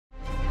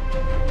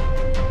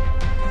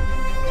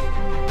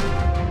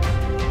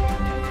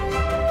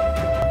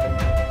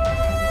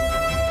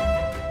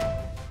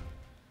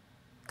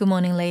Good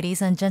morning,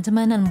 ladies and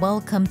gentlemen, and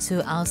welcome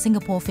to our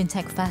Singapore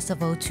FinTech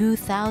Festival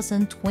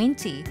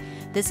 2020.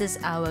 This is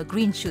our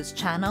Green-Shoots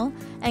channel,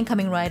 and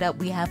coming right up,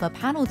 we have a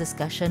panel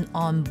discussion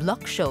on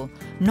Blockshow,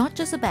 not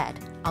just a bet,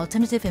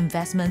 alternative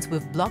investments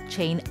with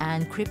blockchain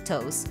and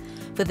cryptos.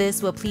 For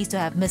this, we're pleased to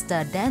have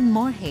Mr. Dan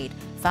Morehead,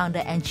 founder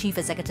and chief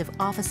executive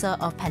officer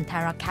of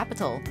Pantera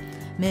Capital,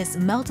 Ms.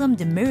 Meltem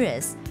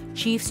Demirors,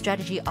 chief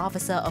strategy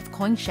officer of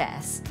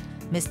CoinShares,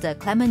 Mr.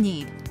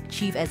 Clement,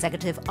 Chief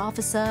Executive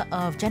Officer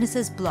of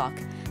Genesis Block.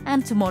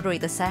 And to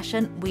moderate the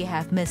session, we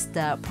have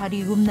Mr.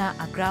 Pradyumna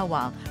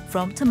Agrawal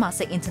from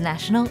Temasek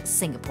International,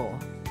 Singapore.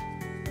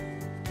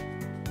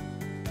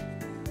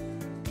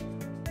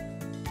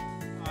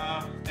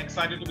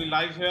 Excited to be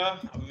live here.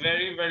 A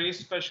very, very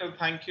special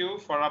thank you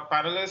for our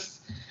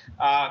panelists.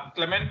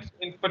 Clement,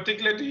 in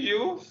particular to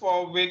you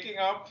for waking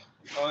up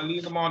early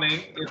in the morning.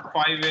 It's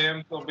 5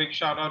 a.m., so big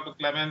shout out to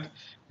Clement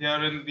here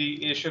in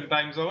the Asian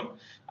time zone.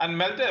 And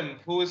Meltem,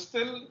 who is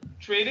still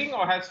trading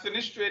or has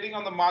finished trading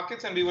on the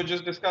markets, and we were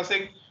just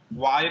discussing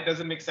why it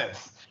doesn't make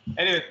sense.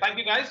 Anyway, thank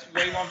you guys.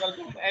 Very warm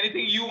welcome.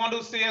 Anything you want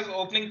to say as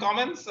opening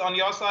comments on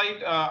your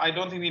side? I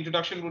don't think the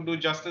introduction would do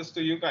justice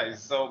to you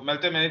guys. So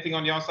Meltem, anything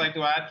on your side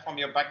to add from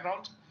your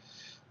background?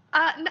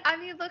 I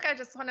mean, look, I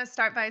just want to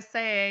start by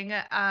saying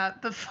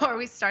before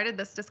we started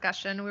this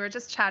discussion, we were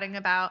just chatting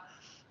about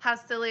how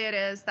silly it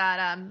is that,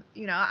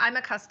 I'm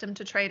accustomed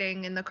to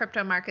trading in the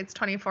crypto markets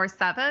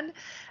 24/7.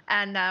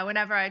 And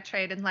whenever I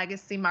trade in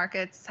legacy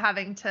markets,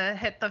 having to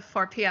hit the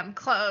 4 p.m.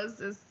 close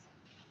is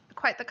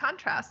quite the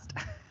contrast.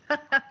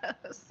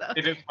 So.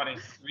 It is funny.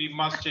 We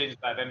must change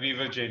that, and we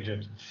will change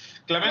it.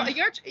 Clement?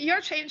 Well, you're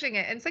changing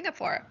it in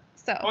Singapore.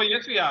 So. Oh,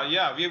 yes, we are.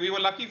 Yeah, we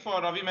were lucky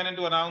for Ravi Menon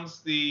to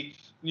announce the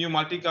new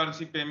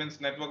multi-currency payments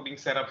network being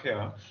set up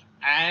here.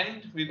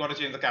 And we've got to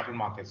change the capital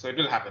market. So it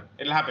will happen.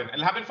 It'll happen.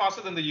 It'll happen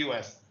faster than the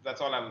US. That's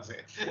all I will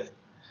say.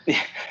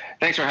 Yeah.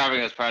 Thanks for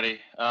having us, Prady.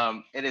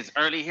 It is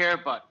early here,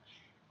 but,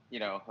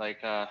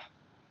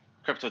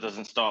 crypto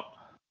doesn't stop.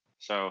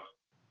 So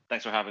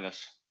thanks for having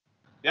us.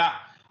 Yeah,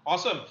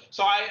 awesome.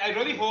 So I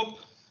really hope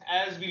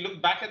as we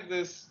look back at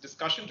this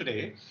discussion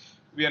today,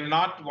 we are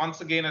not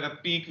once again at a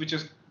peak, which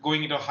is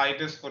going into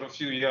hiatus for a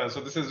few years. So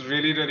this is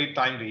really, really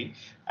timely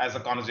as a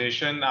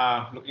conversation.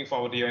 Looking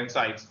forward to your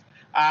insights.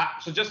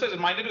 So just as a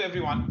reminder to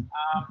everyone,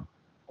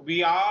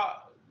 we are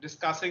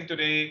discussing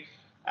today,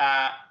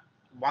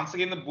 once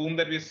again, the boom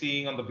that we're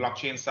seeing on the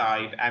blockchain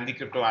side and the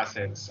crypto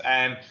assets.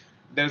 And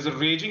there's a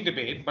raging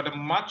debate, but a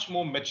much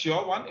more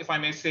mature one, if I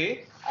may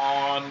say,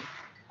 on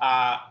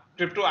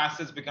crypto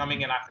assets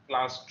becoming an asset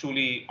class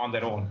truly on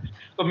their own.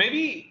 So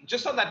maybe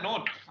just on that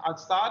note, I'll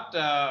start,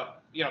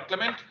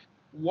 Clement,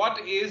 what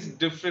is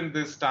different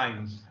this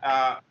time?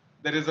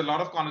 There is a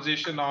lot of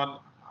conversation on,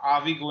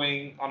 are we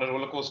going on a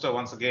roller coaster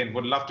once again?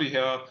 Would love to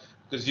hear,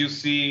 because you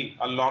see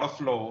a lot of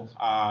flow,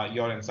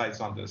 your insights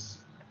on this.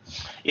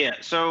 Yeah,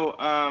 so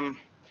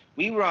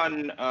we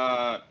run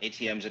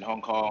ATMs in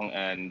Hong Kong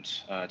and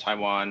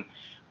Taiwan.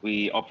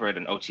 We operate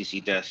an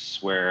OTC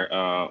desk where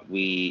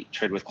we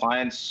trade with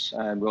clients,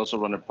 and we also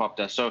run a prop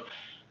desk. So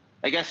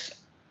I guess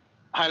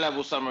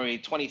high-level summary,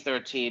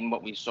 2013,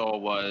 what we saw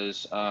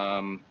was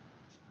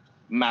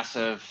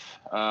massive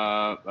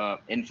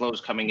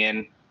inflows coming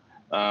in,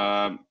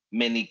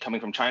 mainly coming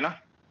from China.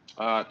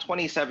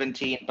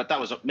 2017, but that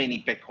was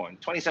mainly Bitcoin.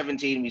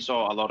 2017, we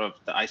saw a lot of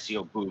the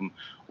ICO boom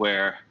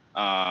where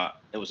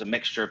it was a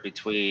mixture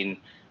between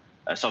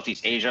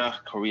Southeast Asia,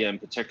 Korea in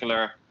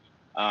particular.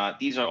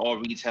 These are all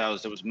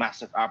retails. There was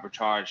massive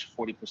arbitrage,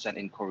 40%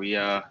 in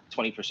Korea,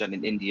 20%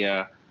 in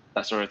India,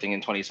 that sort of thing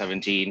in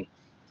 2017.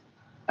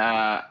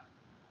 A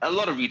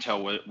lot of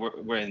retail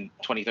were in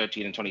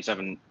 2013 and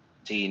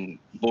 2017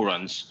 bull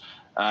runs.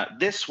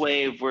 This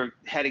wave, we're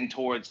heading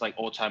towards like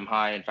all-time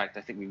high. In fact,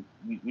 I think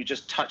we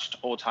just touched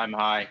all-time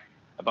high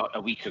about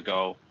a week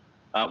ago.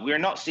 We're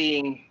not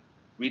seeing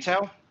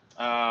retail.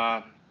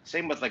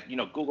 Same with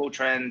Google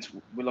Trends.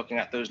 We're looking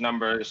at those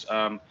numbers.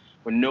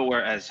 We're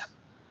nowhere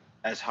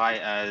as high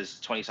as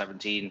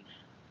 2017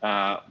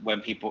 when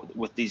people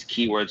with these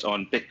keywords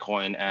on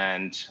Bitcoin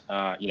and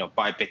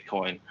buy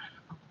Bitcoin.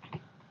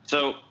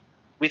 So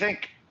we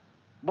think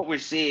what we're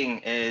seeing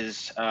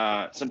is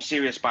some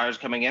serious buyers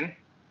coming in.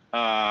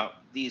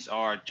 These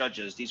are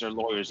judges, these are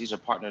lawyers, these are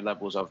partner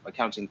levels of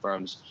accounting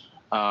firms.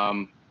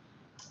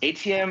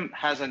 ATM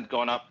hasn't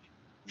gone up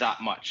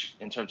that much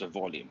in terms of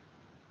volume.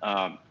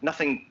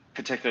 Nothing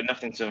particular,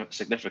 nothing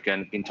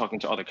significant. Been talking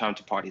to other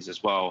counterparties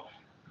as well.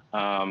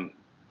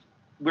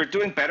 We're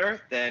doing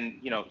better than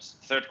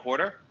third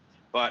quarter,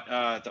 but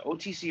the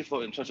OTC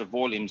flow in terms of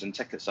volumes and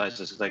ticket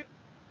sizes is like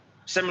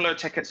similar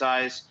ticket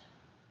size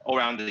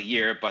around the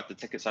year, but the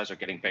ticket size are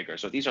getting bigger.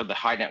 So these are the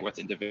high net worth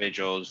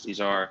individuals.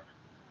 These are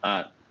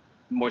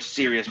more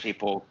serious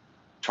people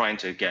trying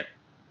to get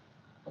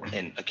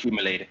in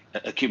accumulating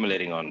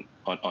on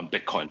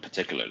Bitcoin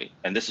particularly,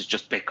 and this is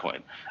just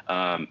Bitcoin,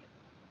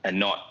 and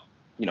not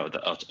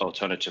the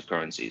alternative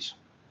currencies.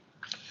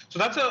 So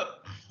that's a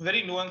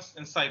very nuanced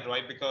insight,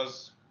 right?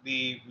 Because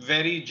the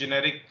very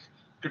generic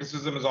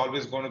criticism is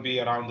always going to be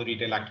around the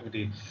retail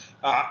activity.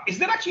 Is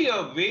there actually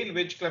a way in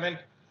which, Clement,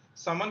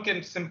 someone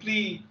can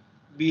simply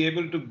be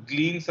able to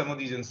glean some of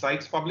these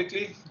insights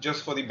publicly,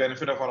 just for the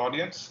benefit of our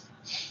audience?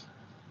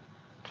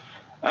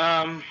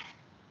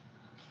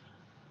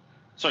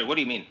 Sorry, what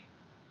do you mean?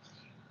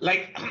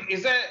 Like,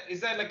 is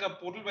there like a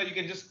portal where you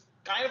can just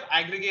kind of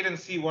aggregate and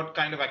see what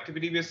kind of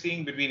activity we're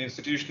seeing between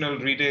institutional,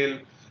 retail?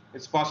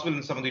 It's possible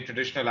in some of the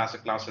traditional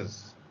asset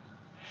classes.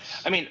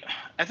 I mean,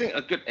 I think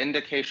a good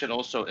indication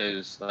also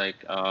is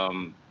like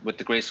with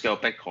the grayscale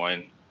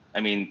Bitcoin. I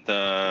mean,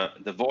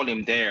 the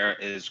volume there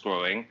is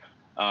growing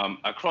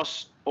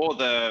across all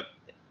the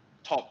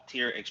top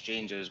tier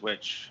exchanges,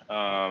 which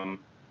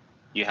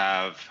you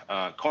have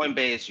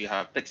Coinbase, you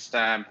have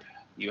Bitstamp,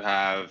 you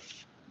have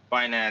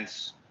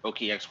Binance,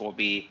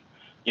 OKX4B.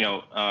 You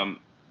know,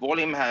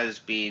 volume has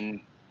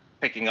been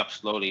picking up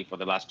slowly for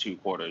the last 2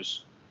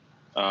 quarters.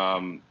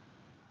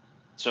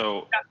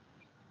 So,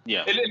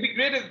 yeah. It'd be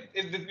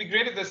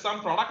great if there's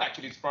some product,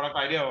 actually, it's product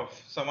idea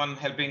of someone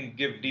helping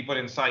give deeper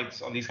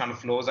insights on these kind of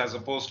flows, as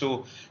opposed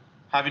to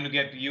having to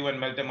get you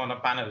and Meltem on a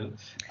panel.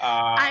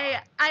 I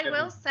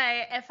will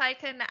say, if I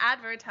can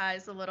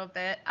advertise a little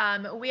bit,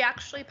 we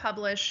actually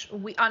publish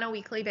on a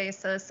weekly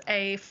basis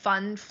a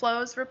fund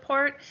flows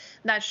report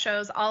that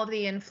shows all of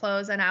the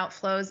inflows and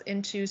outflows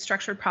into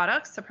structured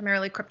products, so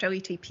primarily crypto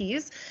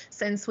ETPs,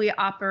 since we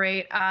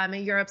operate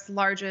Europe's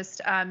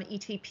largest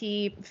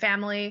ETP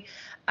family.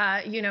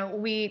 You know,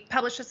 we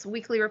publish this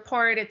weekly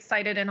report. It's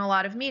cited in a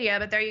lot of media,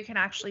 but there you can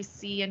actually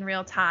see in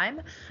real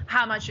time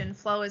how much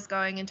inflow is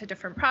going into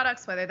different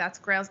products, whether that's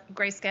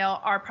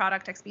Grayscale, our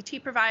product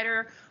XBT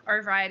provider, or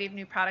a variety of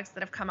new products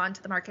that have come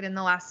onto the market in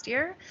the last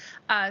year.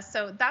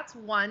 So that's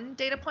one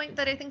data point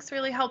that I think is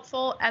really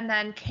helpful. And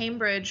then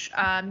Cambridge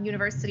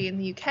University in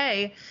the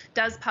UK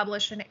does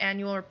publish an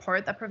annual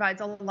report that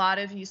provides a lot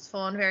of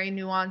useful and very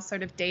nuanced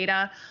sort of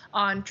data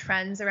on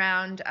trends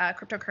around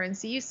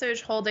cryptocurrency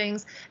usage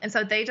holdings. And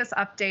so they just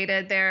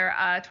updated their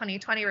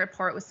 2020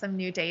 report with some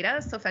new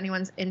data. So if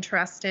anyone's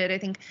interested, I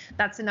think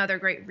that's another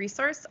great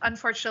resource.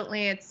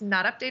 Unfortunately, it's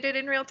not updated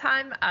in real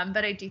time,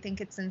 but I do think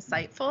it's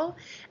insightful.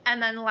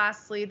 And then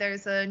lastly,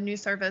 there's a new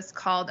service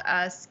called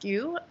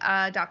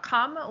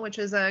skew.com, which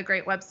is a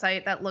great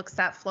website that looks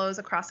at flows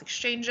across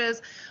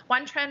exchanges.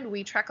 One trend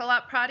we track a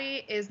lot,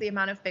 Pradi, is the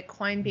amount of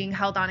Bitcoin being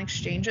held on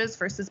exchanges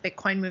versus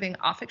Bitcoin moving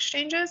off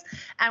exchanges.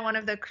 And one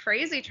of the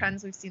crazy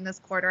trends we've seen this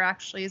quarter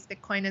actually is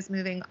Bitcoin is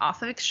moving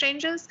off of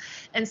exchanges.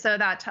 And so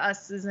that to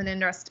us is an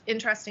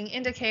interesting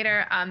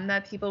indicator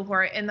that people who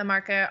are in the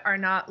market are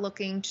not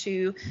looking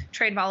to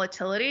trade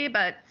volatility,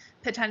 but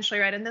potentially,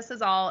 right, and this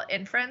is all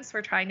inference,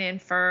 we're trying to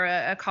infer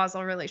a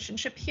causal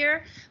relationship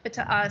here, but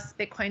to us,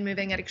 Bitcoin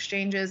moving at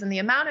exchanges and the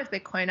amount of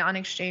Bitcoin on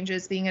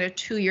exchanges being at a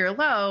 2-year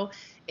low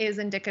is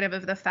indicative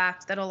of the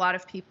fact that a lot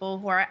of people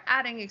who are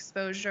adding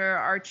exposure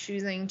are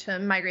choosing to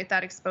migrate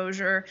that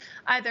exposure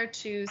either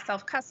to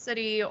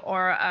self-custody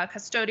or a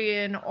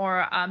custodian,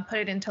 or put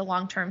it into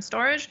long-term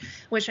storage,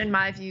 which in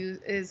my view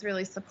is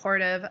really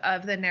supportive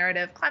of the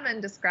narrative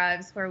Clement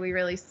describes, where we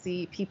really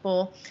see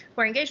people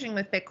who are engaging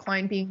with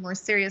Bitcoin being more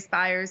serious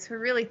buyers who are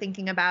really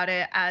thinking about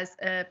it as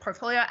a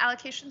portfolio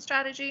allocation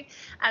strategy,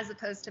 as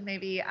opposed to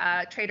maybe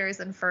traders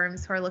and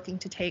firms who are looking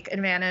to take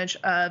advantage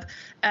of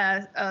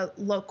a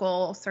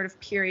local sort of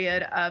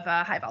period of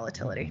high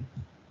volatility.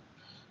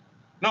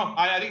 No,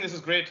 I think this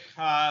is great.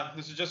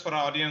 This is just for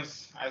our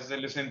audience as they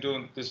listen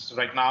to this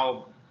right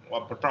now,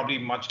 or probably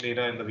much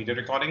later in the video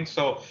recording.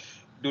 So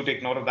do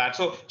take note of that.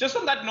 So just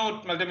on that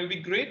note, Meltem, it will be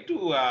great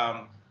to,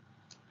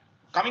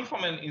 coming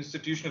from an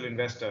institutional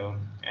investor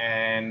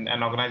and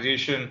an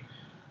organization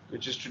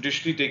which has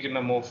traditionally taken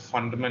a more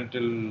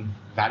fundamental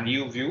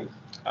value view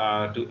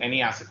to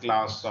any asset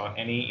class or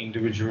any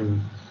individual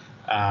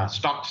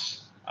stocks,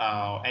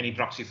 any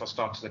proxy for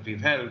stocks that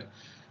we've held,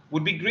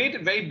 would be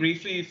great, very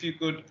briefly, if you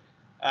could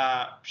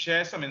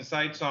share some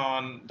insights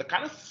on the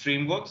kind of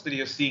frameworks that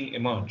you're seeing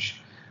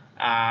emerge.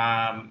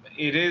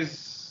 It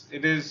is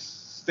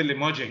still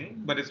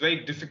emerging, but it's very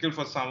difficult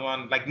for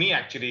someone like me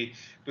actually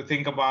to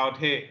think about,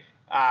 hey,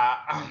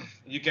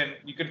 you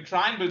can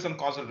try and build some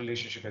causal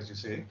relationship, as you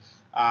say,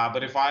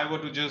 but if I were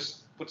to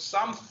just put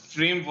some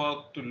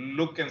framework to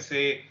look and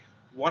say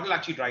what will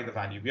actually drive the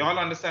value, we all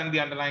understand the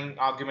underlying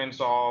arguments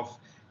of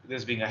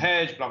this being a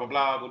hedge, blah blah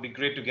blah. It would be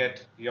great to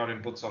get your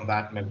inputs on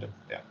that, Meltem.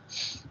 Yeah.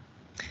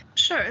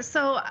 Sure.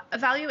 So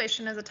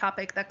valuation is a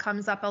topic that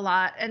comes up a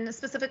lot, and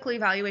specifically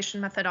valuation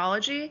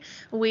methodology.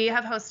 We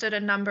have hosted a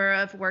number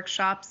of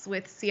workshops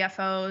with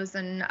CFOs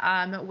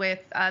and with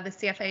the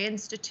CFA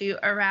Institute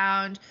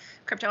around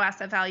crypto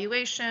asset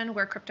valuation,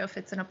 where crypto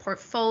fits in a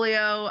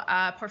portfolio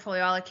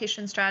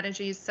allocation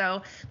strategies.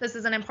 So this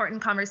is an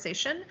important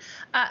conversation.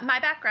 My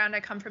background, I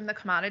come from the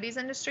commodities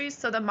industry.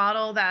 So the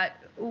model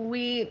that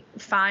we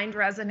find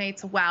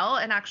resonates well,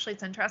 and actually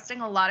it's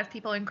interesting, a lot of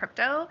people in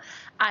crypto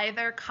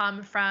either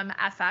come from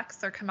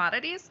FX or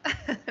commodities,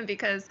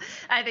 because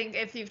I think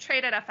if you've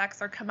traded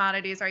FX or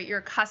commodities, right, you're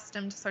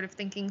accustomed to sort of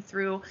thinking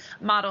through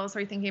models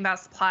where you're thinking about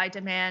supply,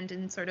 demand,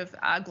 and sort of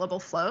global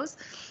flows.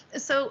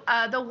 So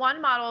the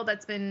one model that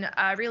that's been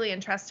really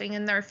interesting,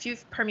 and there are a few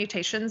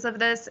permutations of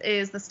this,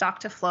 is the stock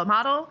to flow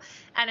model.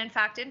 And in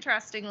fact,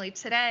 interestingly,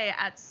 today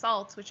at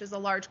SALT, which is a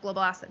large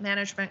global asset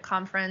management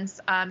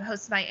conference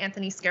hosted by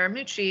Anthony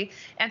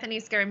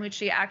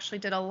Scaramucci actually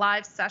did a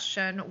live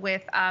session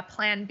with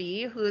Plan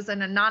B, who is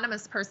an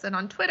anonymous person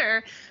on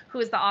Twitter, who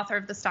is the author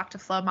of the stock to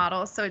flow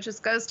model. So it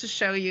just goes to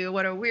show you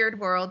what a weird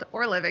world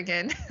we're living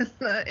in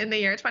the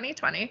year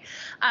 2020.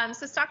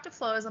 So stock to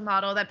flow is a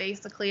model that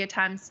basically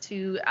attempts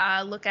to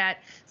look at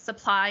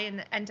supply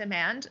and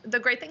demand. The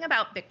great thing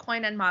about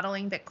Bitcoin and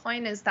modeling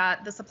Bitcoin is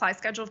that the supply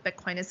schedule of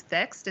Bitcoin is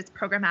fixed. It's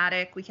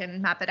programmatic. We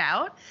can map it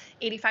out.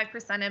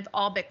 85% of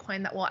all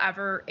Bitcoin that will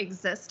ever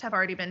exist have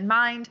already been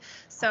mined.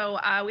 So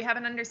we have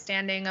an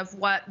understanding of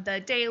what the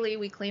daily,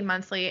 weekly,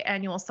 monthly,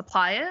 annual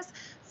supply is.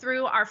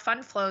 Through our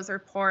fund flows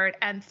report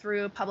and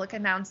through public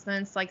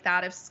announcements like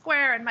that of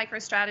Square and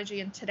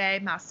MicroStrategy, and today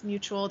Mass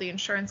Mutual, the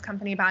insurance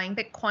company buying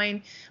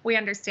Bitcoin, we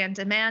understand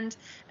demand.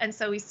 And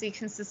so we see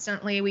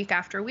consistently week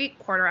after week,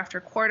 quarter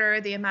after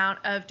quarter, the amount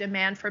of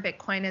demand for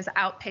Bitcoin is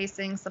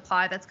outpacing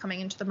supply that's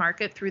coming into the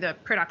market through the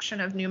production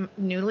of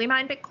newly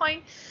mined Bitcoin.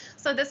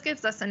 So this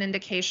gives us an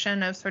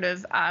indication of sort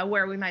of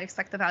where we might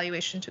expect the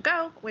valuation to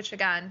go, which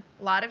again,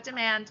 a lot of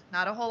demand,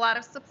 not a whole lot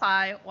of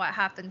supply. What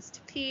happens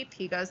to P?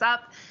 P goes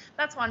up.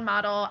 That's one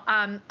model.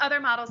 Other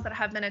models that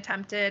have been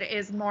attempted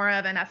is more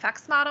of an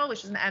FX model,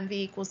 which is an MV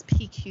equals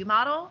PQ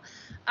model.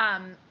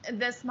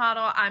 This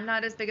model, I'm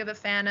not as big of a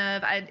fan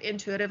of.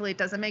 Intuitively, it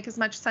doesn't make as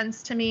much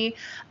sense to me.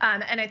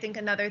 And I think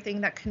another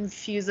thing that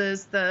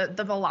confuses the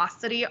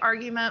velocity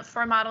argument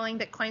for modeling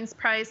Bitcoin's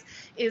price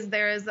is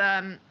there is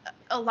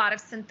a lot of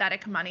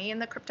synthetic money in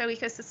the crypto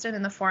ecosystem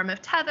in the form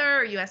of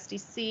Tether or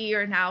USDC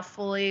or now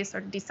fully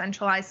sort of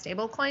decentralized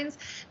stablecoins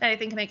that I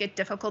think make it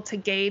difficult to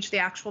gauge the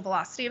actual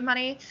velocity of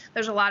money.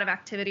 There's a lot of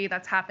activity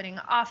that's happening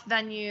off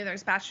venue.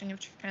 There's batching of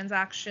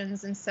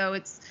transactions. And so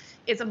it's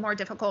a more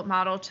difficult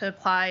model to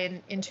apply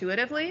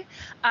intuitively.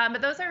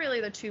 But those are really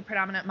the two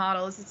predominant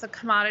models. It's a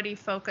commodity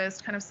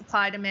focused kind of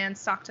supply demand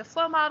stock to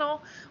flow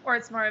model, or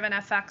it's more of an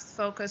FX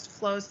focused,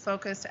 flows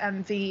focused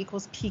MV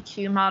equals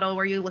PQ model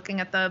where you're looking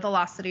at the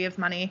velocity of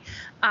money.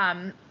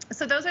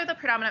 So those are the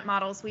predominant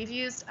models we've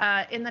used.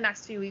 In the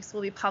next few weeks,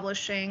 we'll be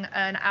publishing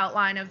an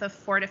outline of the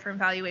 4 different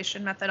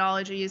valuation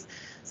methodologies.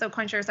 So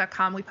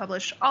CoinShares.com, we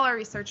publish all our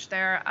research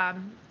there.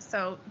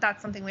 So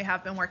that's something we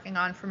have been working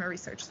on from a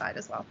research side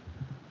as well.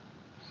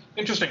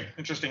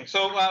 Interesting.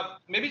 So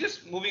maybe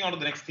just moving on to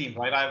the next theme,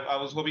 right? I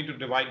was hoping to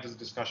divide this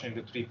discussion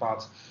into 3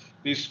 parts.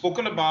 We've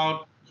spoken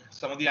about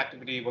some of the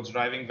activity, what's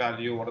driving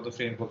value, what are the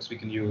frameworks we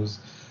can use.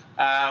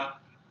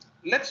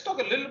 Let's talk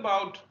a little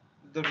about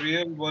the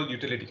real world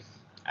utility.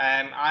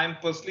 And I'm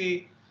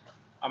personally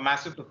a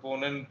massive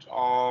proponent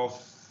of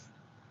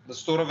the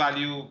store of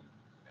value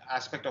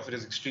aspect of it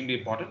is extremely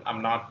important.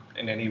 I'm not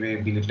in any way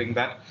belittling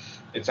that.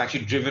 It's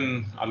actually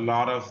driven a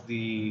lot of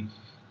the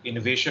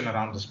innovation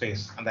around the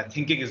space, and that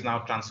thinking is now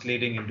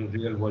translating into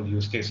real world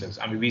use cases.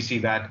 I mean, we see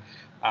that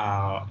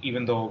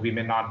even though we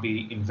may not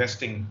be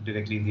investing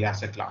directly in the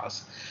asset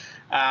class.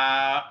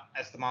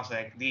 As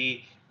Temasek,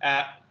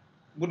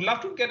 would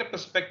love to get a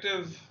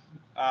perspective.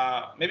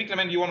 Maybe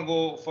Clement, you want to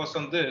go first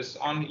on this,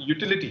 on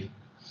utility.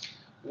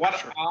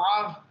 What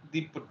are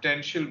the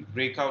potential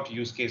breakout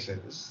use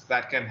cases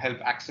that can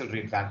help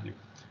accelerate value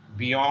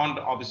beyond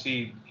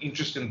obviously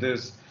interest in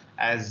this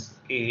as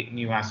a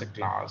new asset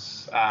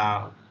class?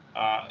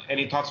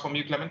 Any thoughts from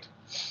you, Clement?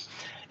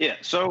 Yeah,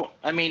 so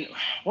I mean,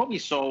 what we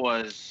saw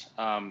was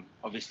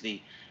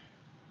obviously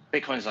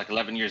Bitcoin is like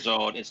 11 years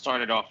old. It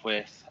started off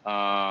with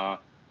a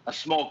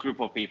small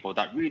group of people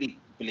that really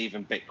believe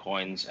in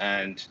Bitcoins,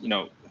 and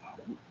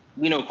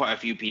we know quite a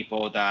few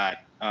people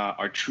that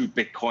are true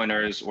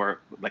Bitcoiners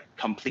or like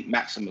complete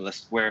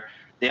maximalists, where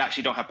they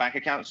actually don't have bank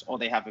accounts. All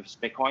they have is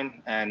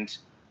Bitcoin. And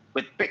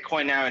with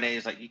Bitcoin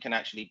nowadays, like you can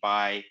actually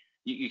buy,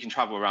 you can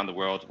travel around the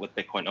world with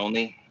Bitcoin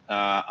only.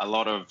 A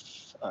lot of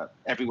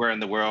everywhere in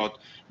the world,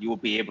 you will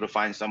be able to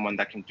find someone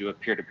that can do a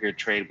peer-to-peer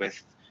trade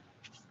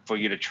for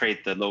you to trade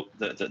the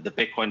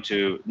Bitcoin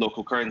to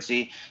local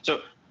currency.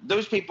 So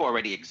those people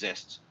already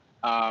exist.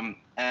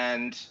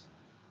 And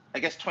I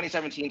guess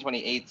 2017,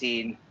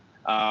 2018,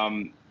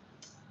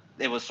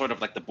 it was sort of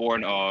like the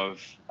born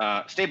of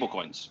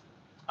stablecoins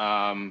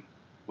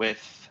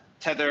with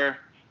Tether.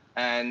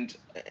 And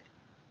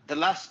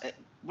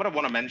what I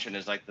want to mention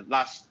is like the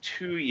last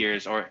 2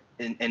 years, or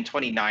in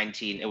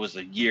 2019, it was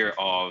a year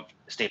of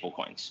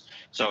stablecoins.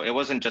 So it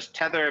wasn't just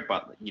Tether,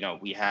 but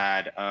we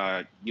had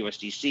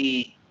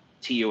USDC,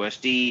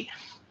 TUSD,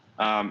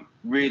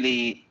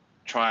 really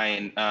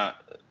trying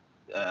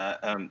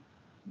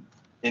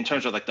in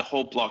terms of like the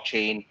whole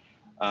blockchain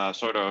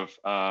sort of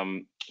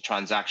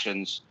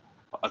transactions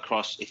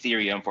across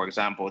Ethereum, for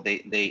example.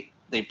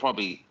 They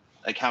probably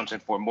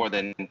accounted for more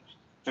than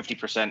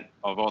 50%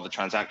 of all the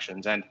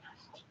transactions. And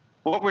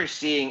what we're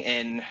seeing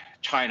in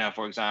China,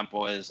 for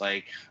example, is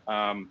like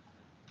a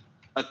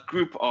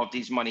group of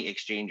these money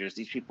exchangers,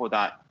 these people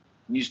that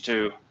used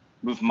to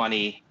move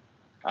money.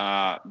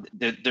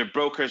 They're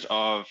brokers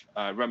of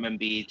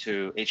renminbi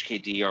to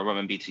HKD or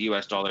renminbi to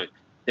US dollar.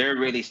 they're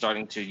really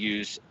starting to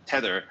use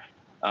Tether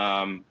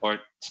or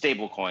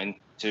stablecoin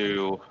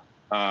to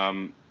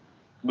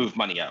move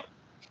money out.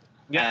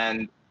 Yeah.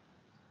 And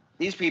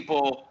these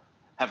people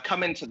have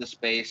come into the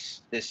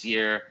space this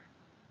year,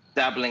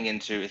 dabbling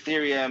into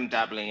Ethereum,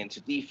 dabbling into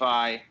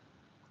DeFi.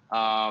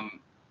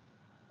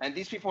 And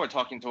these people are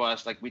talking to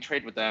us like we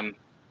trade with them.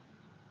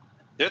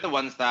 They're the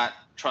ones that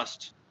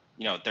trust,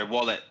 their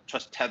wallet,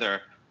 trust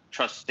Tether,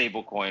 trust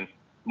stablecoin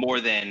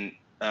more than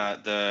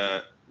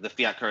the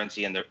fiat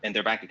currency in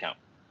their bank account.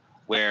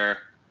 Where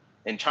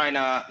in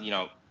China,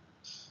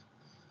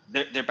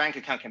 their bank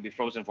account can be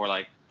frozen for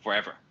like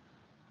forever,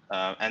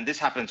 and this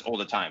happens all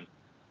the time.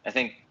 I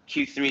think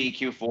Q3,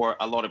 Q4,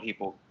 a lot of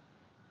people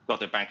got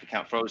their bank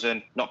account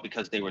frozen, not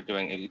because they were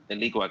doing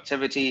illegal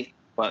activity,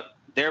 but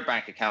their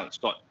bank accounts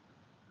got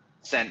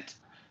sent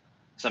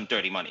some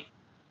dirty money.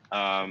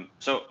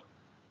 So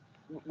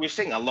we're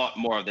seeing a lot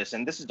more of this,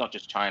 and this is not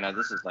just China.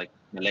 This is like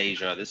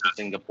Malaysia, this is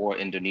Singapore,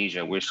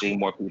 Indonesia. We're seeing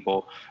more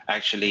people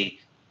actually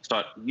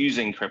start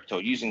using crypto,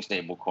 using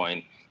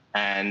stablecoin,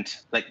 and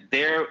like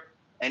their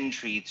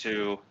entry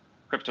to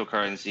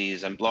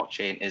cryptocurrencies and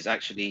blockchain is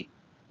actually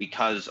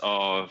because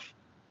of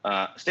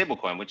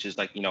stablecoin, which is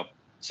like,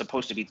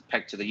 supposed to be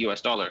pegged to the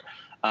US dollar.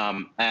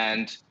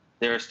 And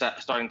they're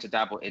starting to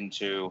dabble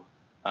into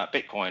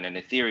Bitcoin and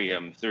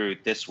Ethereum through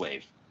this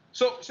wave.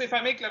 So if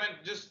I may, Clement,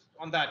 just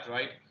on that,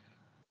 right?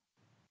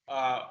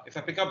 If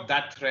I pick up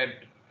that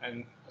thread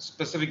and a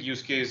specific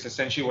use case,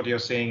 essentially what you're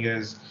saying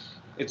is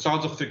it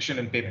solves a friction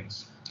in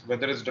payments,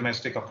 whether it's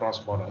domestic or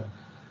cross-border,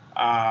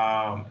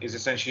 is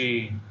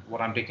essentially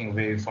what I'm taking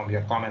away from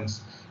your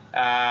comments.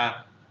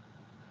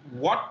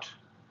 What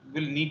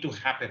will need to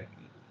happen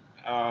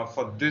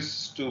for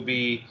this to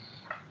be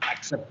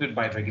accepted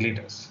by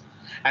regulators?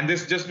 And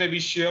this just may be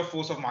sheer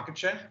force of market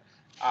share.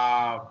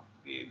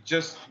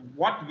 Just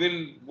what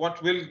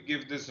will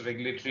give this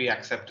regulatory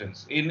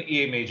acceptance in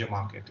a major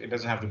market? It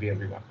doesn't have to be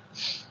everyone.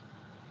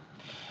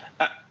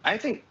 I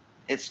think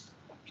it's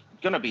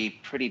going to be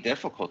pretty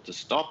difficult to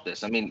stop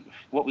this. I mean,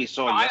 what we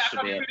saw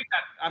yesterday.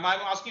 I'm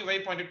asking a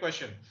very pointed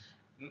question.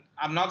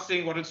 I'm not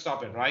saying what will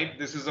stop it, right?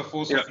 This is a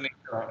force of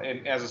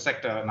nature as a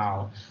sector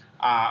now.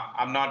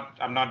 I'm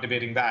not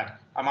debating that.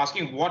 I'm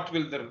asking what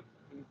will it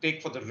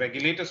take for the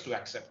regulators to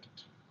accept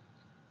it?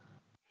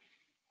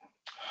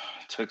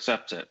 To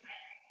accept it.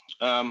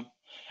 I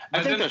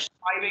think there's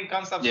smiling,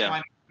 can't stop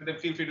smiling. Then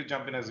feel free to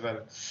jump in as well.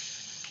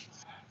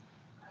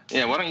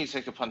 Yeah, why don't you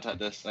take a punt at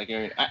this? Like,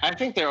 I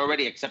think they're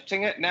already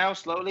accepting it now,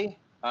 slowly.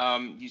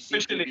 You see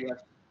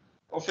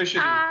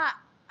officially.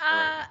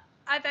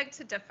 I beg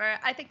to differ.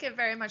 I think it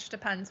very much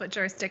depends what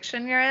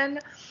jurisdiction you're in.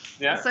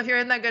 Yeah. So if you're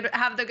in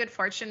have the good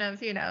fortune of,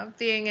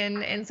 being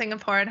in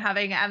Singapore and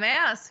having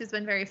MAS, who's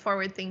been very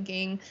forward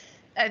thinking,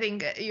 I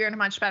think you're in a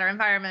much better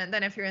environment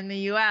than if you're in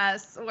the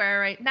US, where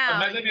right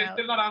now. You're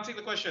still not answering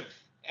the question.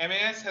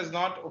 MAS has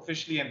not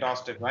officially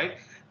endorsed it, right?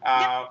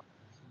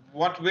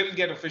 What will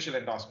get official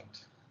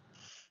endorsement?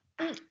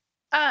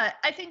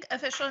 I think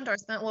official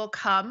endorsement will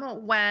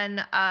come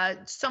when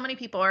so many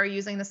people are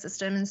using the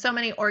system and so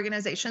many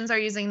organizations are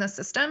using the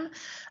system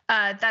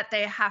that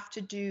they have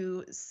to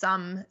do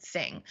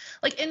something.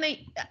 Like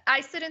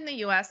I sit in the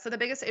US, so the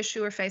biggest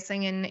issue we're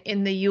facing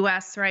in the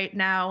US right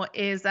now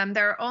is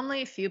there are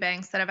only a few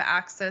banks that have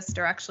access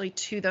directly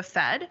to the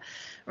Fed,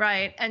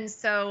 right? And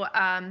so,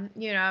 I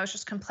was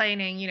just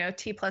complaining,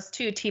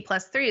 T+2,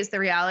 T+3 is the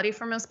reality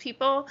for most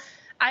people.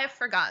 I have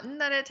forgotten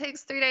that it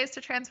takes 3 days to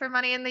transfer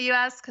money in the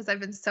US because I've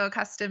been so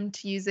accustomed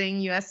to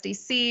using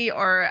USDC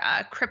or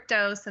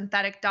crypto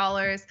synthetic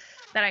dollars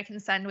that I can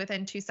send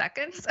within 2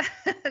 seconds.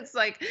 It's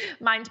like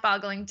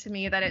mind-boggling to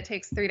me that it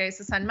takes 3 days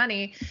to send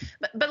money.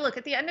 But look,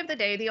 at the end of the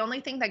day, the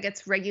only thing that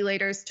gets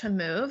regulators to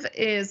move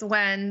is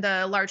when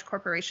the large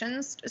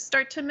corporations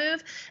start to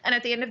move. And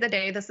at the end of the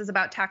day, this is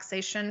about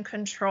taxation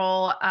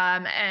control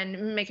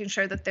and making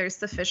sure that there's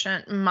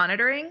sufficient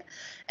monitoring.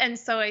 And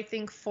so I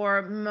think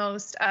for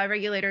most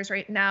regulators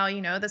right now,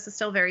 this is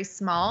still very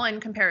small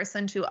in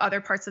comparison to other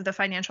parts of the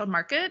financial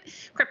market.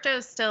 Crypto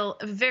is still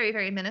very,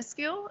 very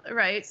minuscule,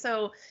 right?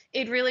 So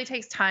it really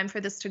takes time for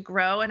this to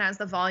grow. And as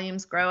the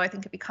volumes grow, I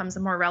think it becomes a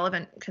more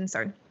relevant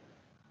concern.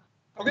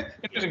 Okay,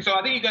 interesting. So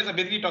I think you guys are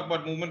basically talking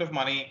about movement of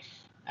money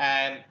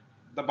and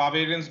the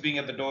barbarians being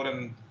at the door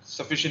in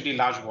sufficiently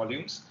large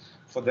volumes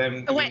for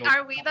them. Wait,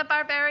 are we the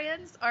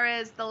barbarians or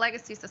is the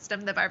legacy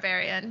system the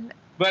barbarian?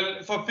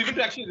 Well, for people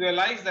to actually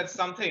realize that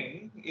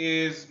something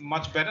is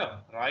much better,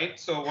 right?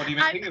 So what do you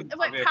think is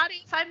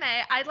Prady, if I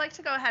may, I'd like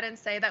to go ahead and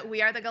say that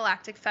we are the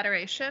Galactic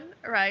Federation,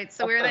 right?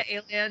 So we're the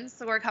aliens.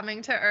 So we're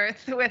coming to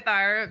Earth with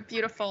our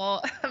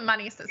beautiful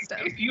money system.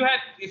 If you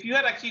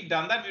had actually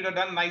done that, you'd have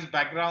done nice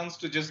backgrounds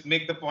to just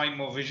make the point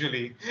more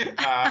visually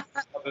of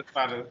this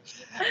panel.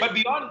 But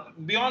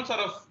beyond sort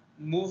of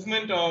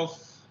movement of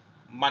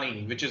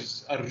money, which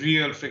is a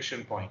real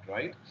friction point,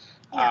 right?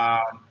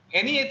 Yeah.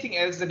 Anything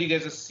else that you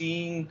guys are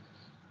seeing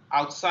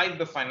outside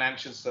the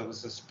financial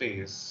services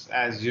space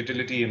as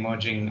utility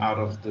emerging out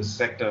of the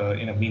sector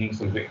in a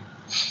meaningful way?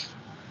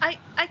 I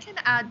can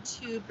can add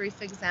two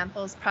brief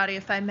examples, Prady,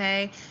 if I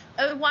may.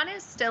 One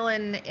is still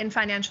in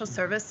financial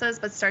services,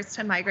 but starts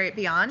to migrate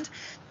beyond.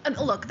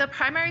 Look, the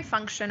primary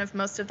function of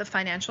most of the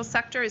financial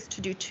sector is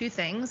to do two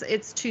things.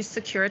 It's to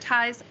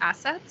securitize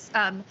assets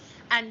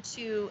and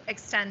to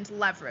extend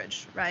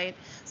leverage, right?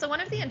 So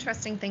one of the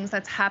interesting things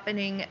that's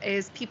happening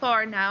is people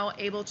are now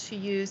able to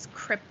use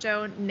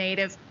crypto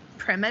native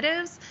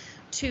primitives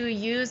to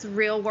use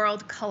real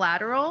world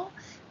collateral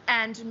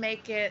and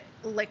make it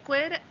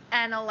liquid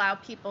and allow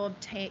people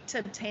to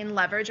obtain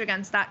leverage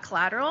against that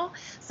collateral.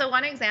 So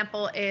one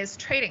example is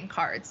trading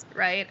cards,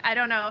 right? I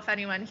don't know if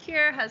anyone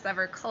here has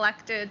ever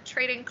collected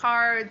trading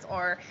cards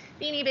or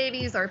Beanie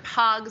Babies or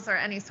Pogs or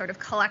any sort of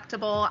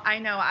collectible. I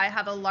know I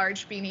have a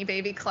large Beanie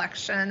Baby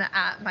collection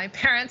at my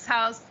parents'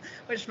 house,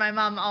 which my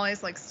mom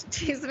always likes to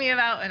tease me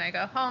about when I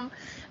go home.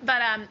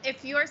 But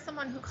if you are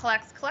someone who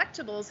collects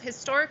collectibles,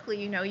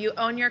 historically, you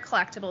own your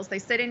collectibles, they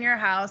sit in your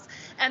house,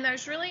 and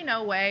there's really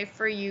no way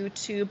for you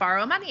to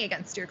borrow money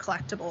against your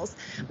collectibles.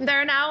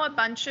 There are now a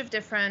bunch of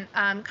different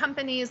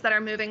companies that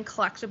are moving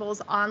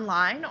collectibles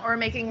online or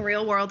making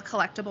real world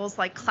collectibles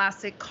like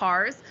classic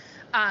cars,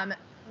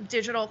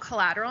 digital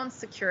collateral and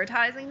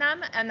securitizing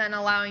them, and then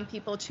allowing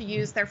people to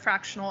use their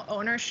fractional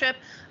ownership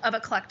of a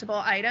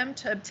collectible item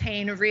to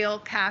obtain real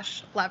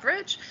cash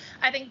leverage.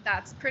 I think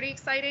that's pretty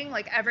exciting.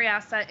 Like every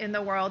asset in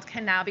the world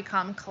can now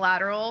become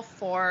collateral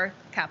for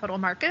capital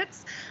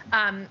markets,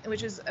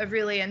 which is a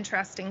really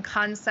interesting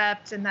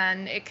concept. And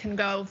then it can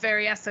go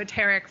very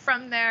esoteric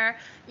from there.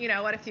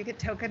 What if you could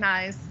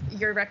tokenize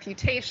your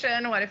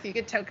reputation? What if you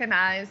could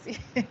tokenize,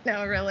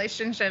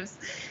 relationships?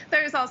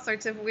 There's all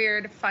sorts of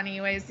weird, funny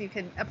ways you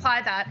could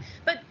apply that.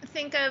 But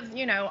think of,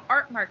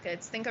 art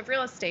markets, think of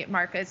real estate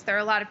markets. There are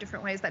a lot of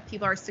different ways that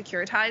people are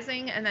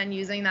securitizing and then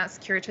using that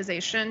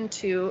securitization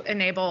to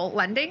enable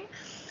lending.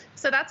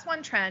 So that's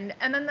one trend.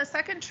 And then the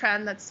second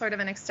trend that's sort of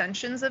an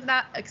extension of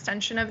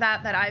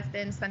that I've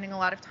been spending a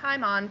lot of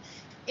time on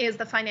is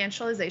the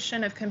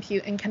financialization of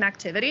compute and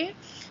connectivity.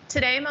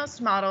 Today,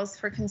 most models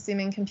for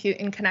consuming compute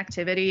and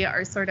connectivity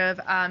are sort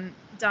of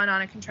done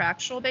on a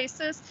contractual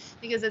basis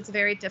because it's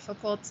very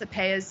difficult to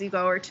pay as you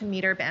go or to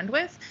meter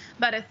bandwidth.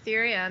 But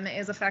Ethereum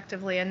is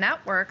effectively a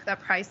network that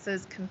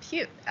prices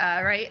compute,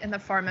 right, in the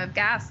form of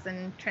gas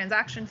and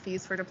transaction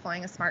fees for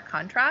deploying a smart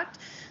contract.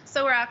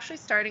 So we're actually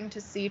starting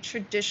to see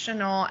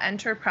traditional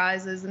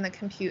enterprises in the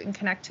compute and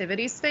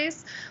connectivity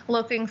space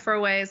looking for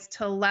ways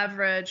to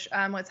leverage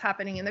what's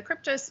happening in the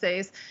crypto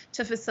space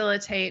to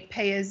facilitate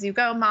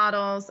pay-as-you-go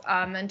models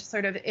and to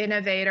sort of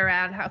innovate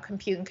around how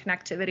compute and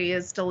connectivity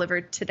is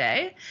delivered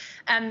today.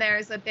 And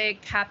there's a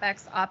big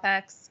CapEx,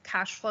 OpEx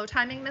cash flow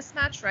timing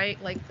mismatch,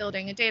 right? Like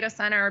building a data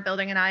center or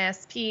building an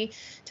ISP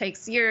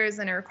takes years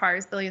and it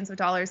requires billions of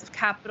dollars of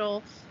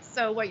capital.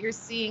 So what you're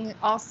seeing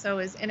also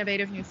is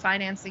innovative new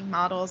financing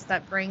models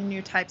that bring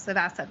new types of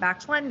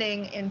asset-backed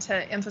lending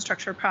into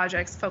infrastructure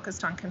projects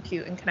focused on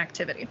compute and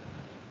connectivity.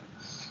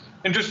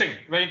 Interesting,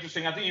 very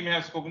interesting. I think you may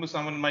have spoken to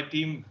someone in my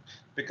team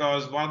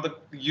because one of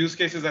the use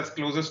cases that's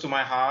closest to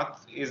my heart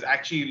is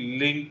actually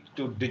linked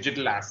to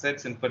digital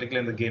assets, in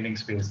particular in the gaming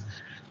space.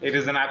 It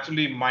is an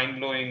absolutely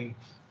mind-blowing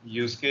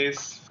use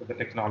case for the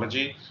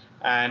technology.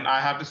 And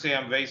I have to say,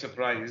 I'm very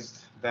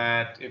surprised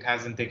that it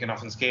hasn't taken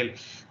off in scale.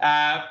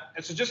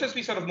 So just as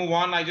we sort of move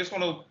on, I just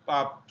want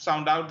to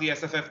sound out the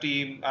SFF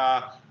team.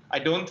 I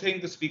don't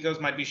think the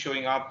speakers might be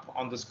showing up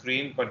on the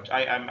screen, but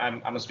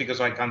I'm a speaker,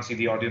 so I can't see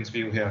the audience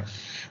view here.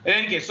 In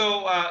any case,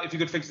 so if you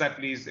could fix that,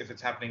 please, if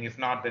it's happening. If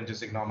not, then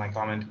just ignore my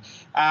comment.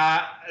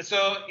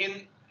 So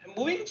in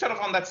moving sort of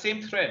on that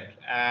same thread,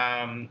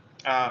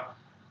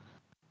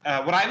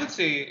 what I would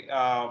say,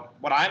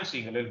 what I'm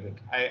seeing a little bit,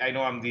 I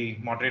know I'm the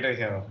moderator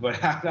here,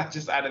 but I'll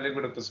just add a little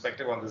bit of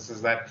perspective on this,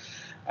 is that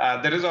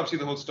there is obviously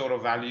the whole store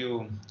of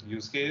value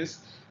use case,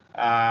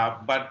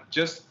 but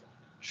just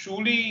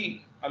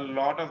truly a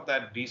lot of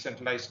that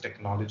decentralized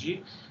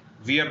technology,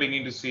 we are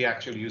beginning to see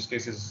actual use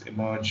cases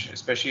emerge,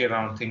 especially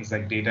around things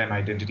like data and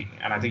identity.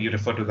 And I think you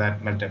refer to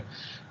that, Meltem.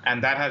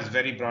 And that has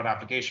very broad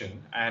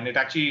application. And it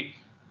actually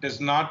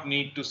does not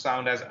need to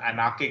sound as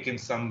anarchic in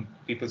some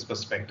people's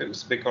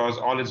perspectives, because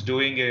all it's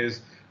doing is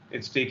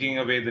it's taking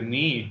away the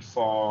need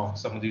for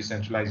some of these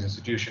centralized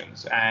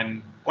institutions.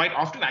 And quite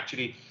often,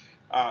 actually,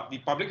 the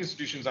public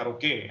institutions are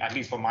okay, at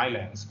least from my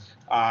lens,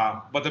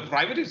 but the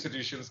private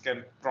institutions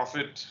can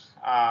profit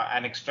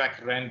and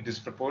extract rent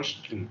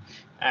disproportionately.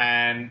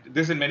 And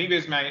this, in many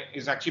ways,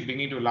 is actually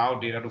beginning to allow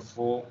data to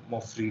flow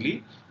more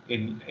freely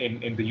in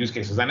the use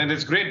cases. And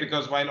it's great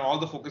because while all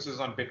the focus is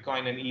on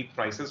Bitcoin and ETH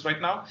prices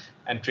right now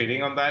and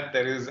trading on that,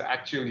 there is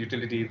actual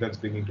utility that's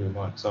beginning to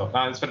emerge. So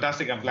it's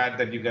fantastic. I'm glad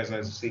that you guys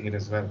are seeing it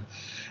as well.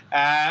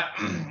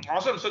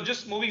 Awesome. So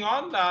just moving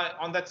on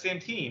that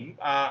same theme,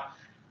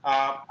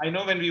 I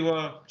know when we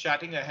were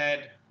chatting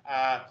ahead,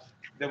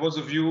 there was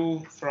a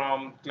view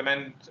from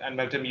Clement and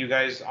Meltem, you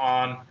guys,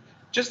 on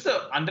just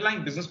the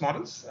underlying business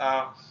models.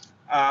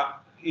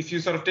 If you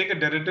sort of take a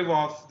derivative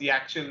of the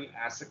actual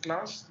asset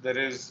class, there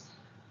is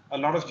a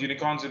lot of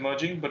unicorns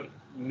emerging, but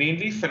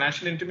mainly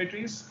financial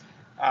intermediaries.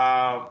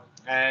 And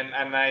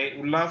I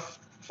would love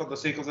for the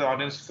sake of the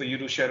audience, for you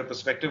to share a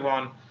perspective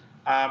on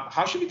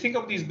how should we think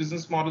of these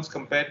business models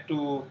compared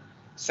to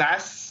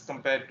SaaS,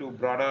 compared to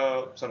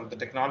broader sort of the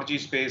technology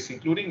space,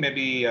 including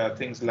maybe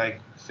things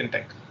like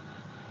fintech?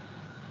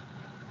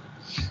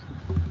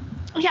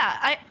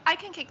 Yeah, I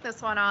can kick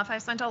this one off.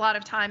 I've spent a lot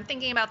of time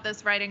thinking about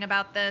this, writing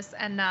about this,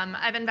 and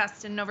I've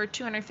invested in over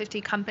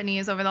 250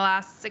 companies over the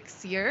last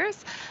 6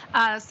 years.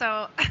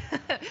 So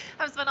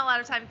I've spent a lot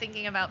of time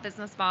thinking about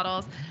business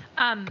models.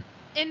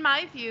 In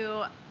my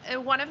view,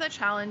 one of the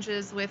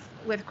challenges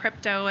with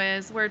crypto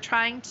is we're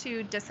trying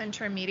to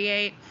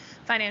disintermediate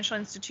financial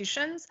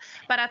institutions,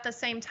 but at the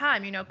same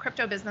time,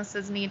 crypto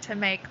businesses need to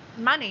make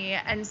money.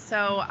 And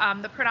so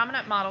the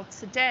predominant model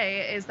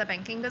today is the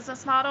banking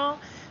business model,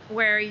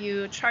 where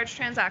you charge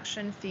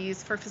transaction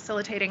fees for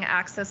facilitating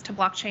access to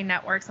blockchain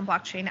networks and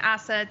blockchain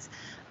assets.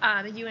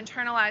 You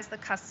internalize the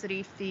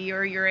custody fee,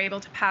 or you're able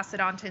to pass it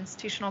on to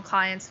institutional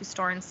clients who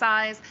store in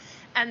size.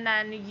 And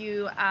then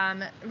you,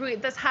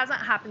 this hasn't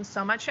happened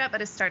so much yet,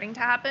 but it's starting to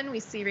happen. We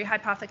see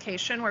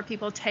rehypothecation, where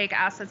people take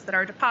assets that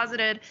are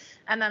deposited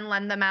and then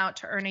lend them out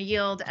to earn a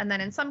yield. And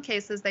then in some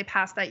cases, they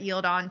pass that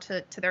yield on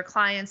to their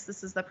clients.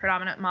 This is the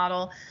predominant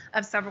model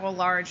of several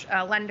large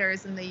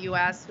lenders in the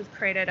US who've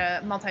created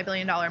a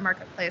multi-billion-dollar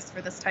marketplace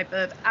for this type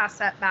of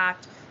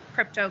asset-backed,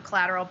 crypto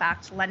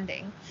collateral-backed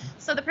lending.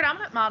 So the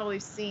predominant model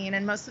we've seen,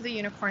 and most of the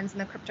unicorns in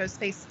the crypto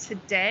space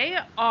today,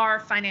 are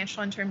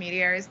financial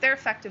intermediaries. They're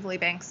effectively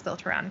banks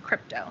built around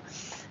crypto.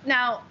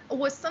 Now,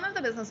 with some of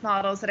the business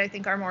models that I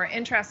think are more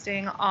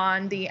interesting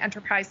on the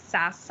enterprise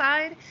SaaS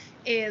side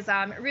is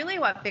really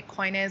what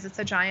Bitcoin is. It's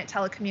a giant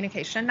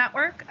telecommunication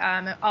network.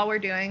 All we're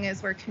doing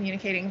is we're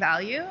communicating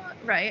value,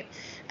 right?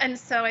 And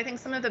so I think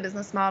some of the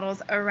business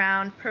models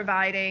around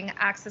providing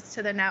access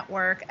to the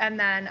network and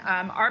then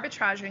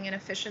arbitraging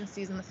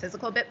inefficiencies in the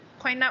physical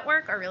Bitcoin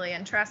network are really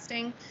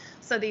interesting.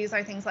 So these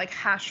are things like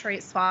hash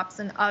rate swaps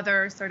and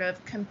other sort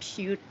of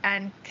compute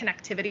and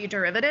connectivity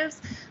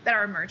derivatives that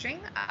are emerging.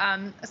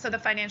 So the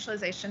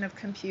financialization of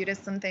compute is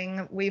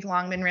something we've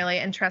long been really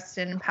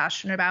interested and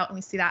passionate about, and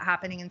we see that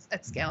happening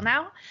at scale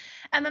now.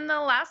 And then the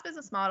last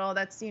business model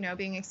that's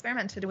being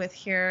experimented with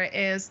here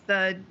is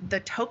the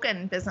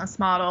token business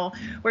model,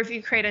 where if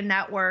you create a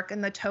network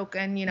and the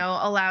token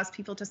allows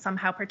people to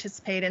somehow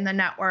participate in the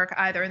network,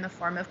 either in the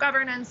form of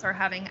governance or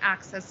having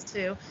access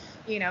to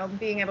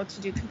being able to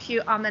do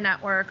compute on the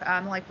network,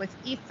 like with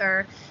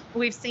Ether.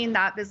 We've seen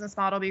that business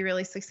model be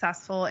really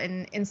successful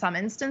in some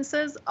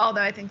instances,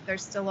 although I think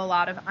there's still a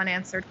lot of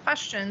unanswered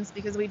questions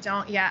because we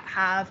don't yet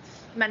have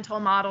mental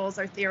models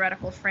or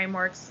theoretical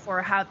frameworks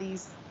for how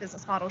these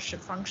business models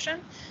should function.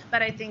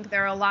 But I think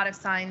there are a lot of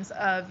signs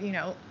of,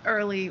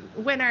 early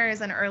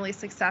winners and early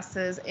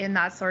successes in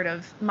that sort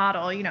of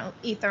model.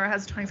 Ether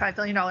has a $25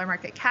 billion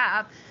market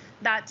cap.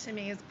 That to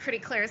me is a pretty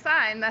clear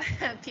sign that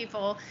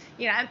people,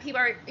 and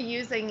people are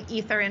using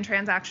Ether in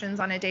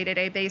transactions on a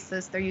day-to-day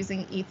basis. They're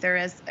using Ether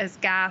as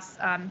gas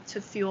to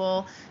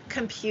fuel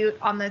compute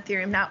on the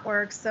Ethereum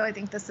network. So I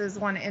think this is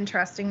one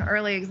interesting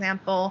early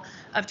example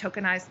of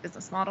tokenized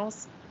business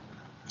models.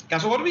 Yeah,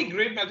 so what would be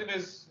great, Meltem,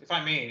 is, if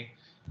I may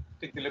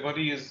take the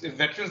liberty, is if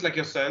veterans like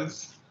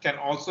yourselves can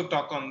also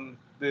talk on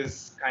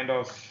this kind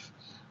of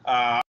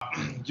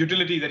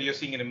utility that you're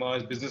seeing in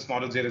emerge, business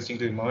models that are seeing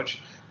to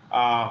emerge.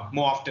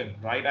 More often,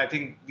 right? I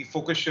think the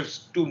focus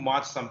shifts too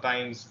much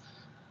sometimes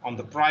on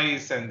the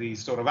price and the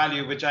store of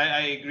value, which I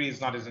agree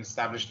is not an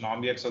established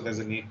norm yet. So there's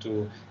a need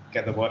to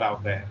get the word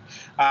out there.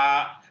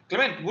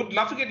 Clement, would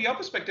love to get your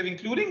perspective,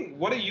 including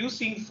what are you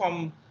seeing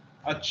from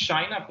a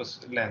China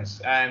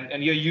lens,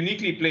 and you're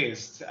uniquely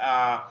placed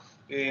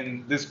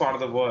in this part of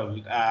the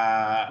world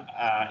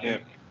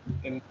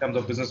in terms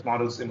of business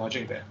models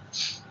emerging there.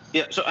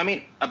 Yeah. So I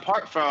mean,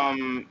 apart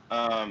from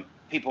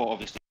people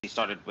obviously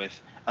started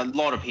with, a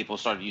lot of people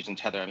started using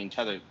Tether. I mean,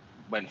 Tether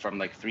went from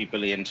like 3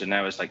 billion to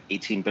now it's like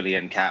 18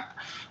 billion cap.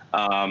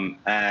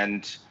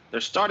 And they're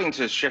starting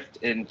to shift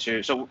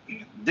into, so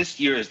this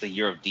year is the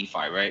year of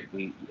DeFi, right?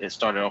 It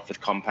started off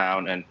with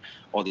Compound and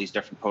all these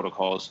different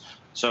protocols.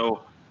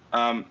 So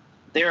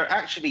they're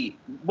actually,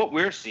 what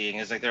we're seeing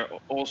is like they're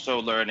also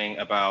learning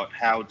about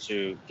how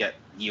to get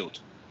yield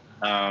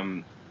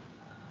on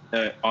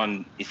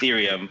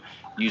Ethereum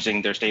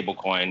using their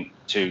stablecoin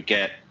to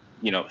get,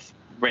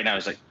 right now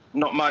it's like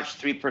not much,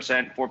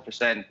 3%,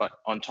 4%, but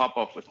on top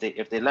of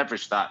if they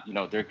leverage that,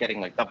 they're getting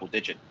like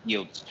double-digit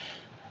yields.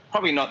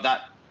 Probably not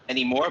that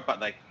anymore, but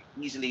like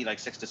easily like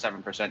 6 to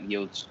 7%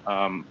 yields,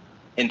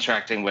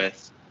 interacting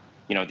with,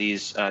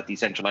 these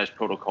decentralized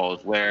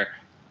protocols where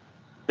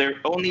their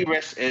only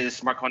risk is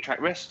smart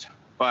contract risk.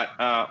 But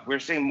we're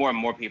seeing more and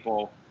more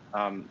people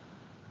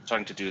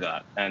starting to do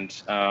that, and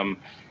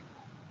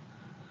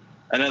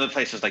another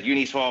places like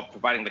Uniswap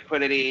providing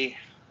liquidity.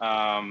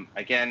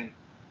 Again,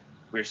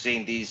 we're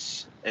seeing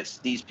these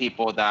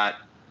people that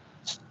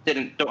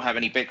don't have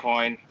any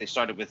Bitcoin. They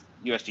started with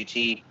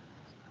USDT,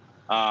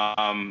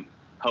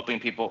 helping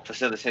people,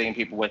 facilitating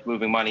people with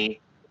moving money.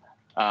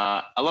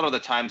 A lot of the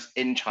times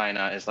in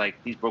China is like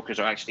these brokers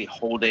are actually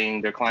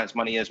holding their clients'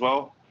 money as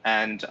well,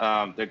 and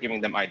they're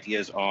giving them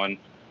ideas on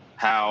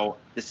how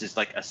this is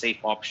like a safe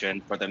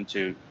option for them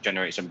to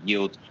generate some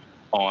yield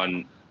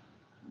on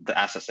the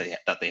assets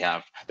that they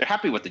have. They're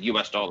happy with the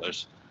US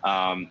dollars.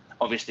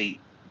 Obviously,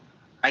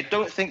 I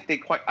don't think they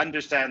quite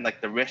understand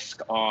like the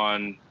risk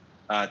on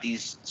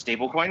these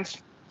stable coins.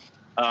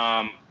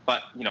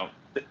 But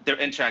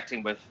they're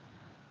interacting with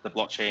the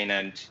blockchain,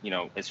 and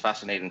it's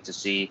fascinating to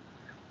see.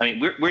 I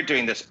mean, we're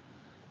doing this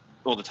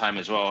all the time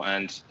as well,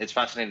 and it's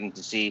fascinating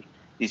to see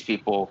these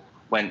people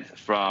went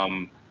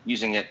from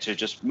using it to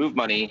just move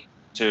money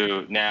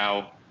to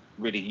now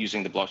really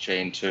using the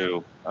blockchain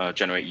to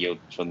generate yield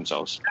for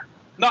themselves.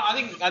 No,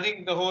 I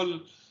think the whole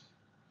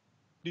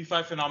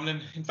DeFi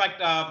phenomenon. In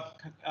fact,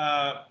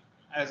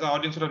 as our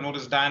audience would have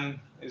noticed, Dan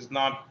is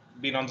not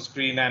been on the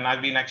screen, and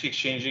I've been actually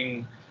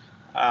exchanging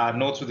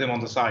notes with him on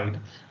the side.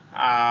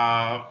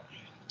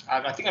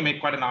 I think I made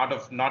quite an art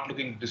of not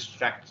looking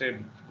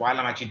distracted while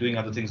I'm actually doing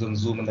other things on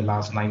Zoom in the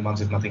last 9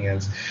 months, if nothing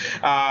else.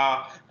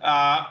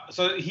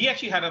 So he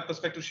actually had a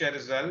perspective shared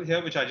as well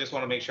here, which I just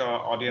want to make sure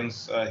our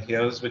audience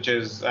hears, which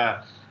is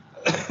there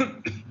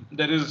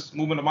is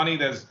movement of money,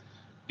 there's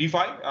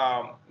DeFi,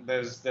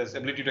 there's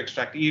ability to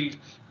extract yield,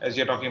 as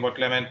you're talking about,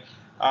 Clement,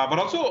 but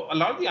also a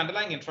lot of the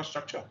underlying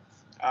infrastructure.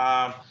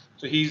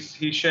 So he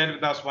shared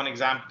with us one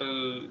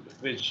example,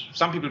 which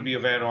some people will be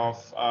aware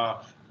of,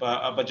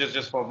 but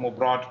just for more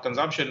broad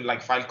consumption,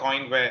 like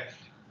Filecoin, where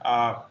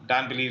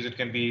Dan believes it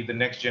can be the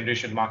next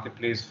generation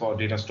marketplace for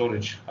data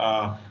storage,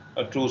 a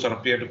true sort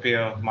of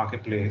peer-to-peer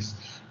marketplace.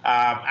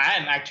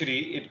 And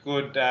actually, it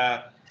could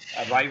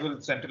rival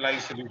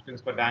centralized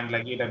solutions for Dan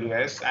like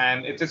AWS.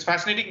 And it's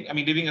fascinating, I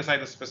mean, leaving aside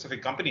the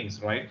specific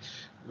companies, right,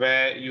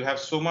 where you have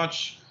so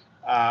much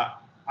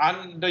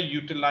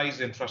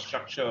underutilized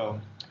infrastructure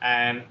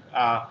and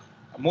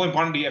more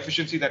importantly,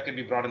 efficiency that can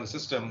be brought in the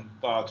system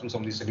through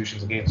some of these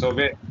solutions again. So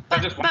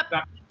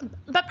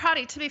but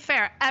Prady, to be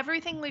fair,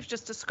 everything we've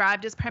just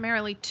described is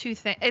primarily two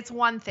things. It's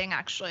one thing,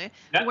 actually.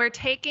 Yeah. We're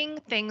taking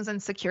things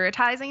and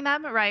securitizing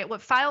them, right?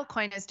 What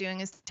Filecoin is doing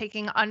is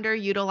taking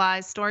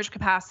underutilized storage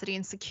capacity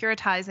and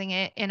securitizing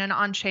it in an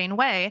on-chain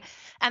way,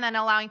 and then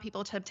allowing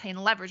people to obtain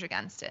leverage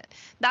against it.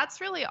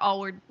 That's really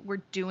all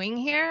we're doing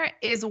here,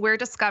 is we're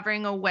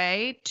discovering a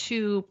way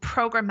to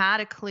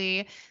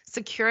programmatically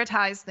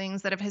securitize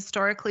things that have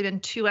historically been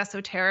too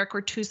esoteric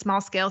or too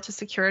small scale to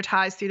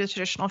securitize through the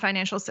traditional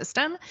financial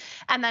system,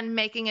 and then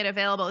making it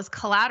available as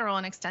collateral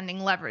and extending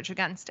leverage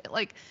against it.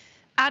 Like,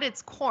 at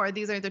its core,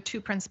 these are the two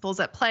principles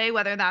at play,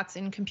 whether that's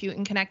in compute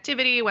and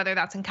connectivity, whether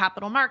that's in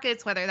capital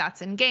markets, whether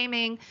that's in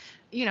gaming.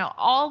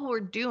 All we're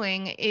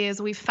doing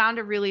is we've found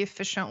a really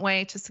efficient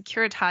way to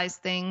securitize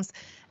things,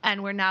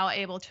 and we're now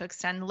able to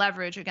extend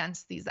leverage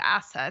against these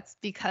assets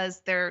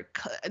because they're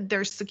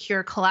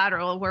secure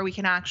collateral where we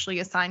can actually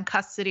assign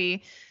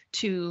custody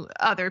to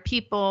other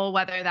people,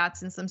 whether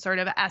that's in some sort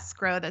of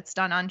escrow that's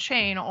done on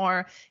chain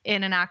or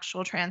in an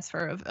actual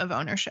transfer of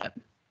ownership.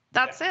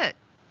 That's it.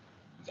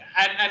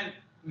 And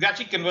we're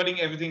actually converting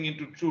everything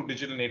into true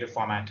digital native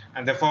format,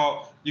 and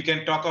therefore you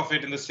can talk of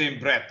it in the same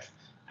breath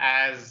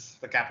as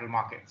the capital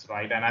markets,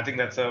 right? And I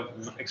think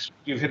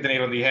you've hit the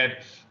nail on the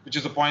head, which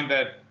is a point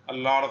that a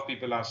lot of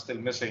people are still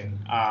missing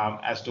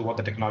as to what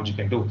the technology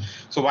can do.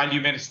 So while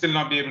you may still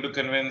not be able to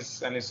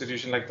convince an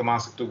institution like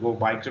Temasek to go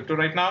buy crypto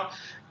right now,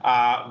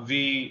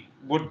 we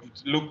would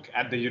look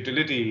at the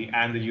utility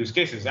and the use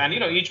cases. And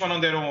each one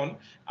on their own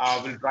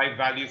will drive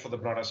value for the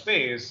broader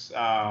space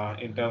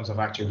in terms of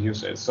actual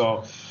uses.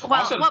 So,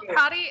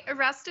 Prady,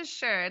 rest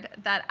assured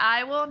that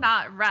I will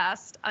not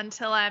rest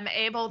until I'm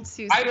able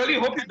to. I really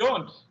hope you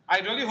don't.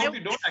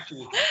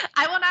 Actually.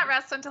 I will not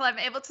rest until I'm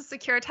able to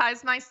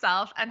securitize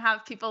myself and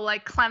have people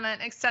like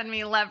Clement extend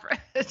me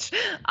leverage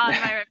on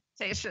my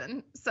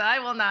reputation. So I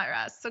will not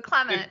rest. So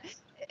Clement,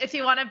 if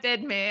you want to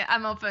bid me,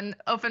 I'm open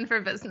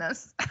for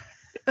business.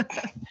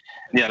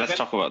 Yeah, let's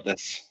talk about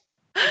this.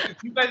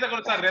 If you guys are going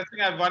to start resting,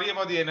 I worry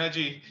about the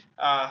energy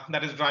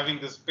that is driving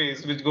this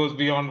space, which goes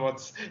beyond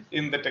what's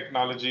in the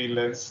technology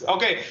lens.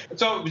 Okay,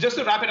 so just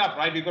to wrap it up,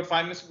 right? We've got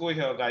 5 minutes to go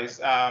here,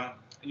 guys.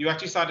 You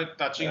actually started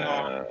touching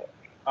on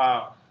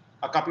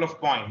a couple of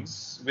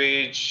points,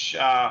 which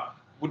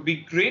would be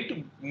great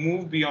to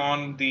move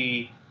beyond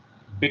the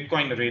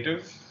Bitcoin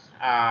narrative,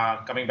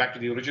 coming back to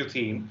the original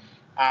theme.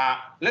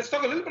 Let's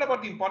talk a little bit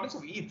about the importance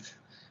of ETH.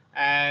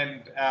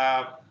 And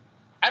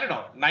I don't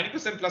know,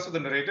 90% plus of the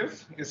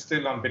narrative is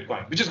still on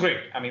Bitcoin, which is great.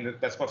 I mean,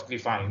 that's perfectly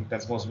fine.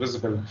 That's most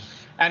visible.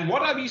 And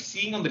what are we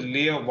seeing on the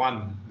layer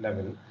 1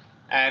 level?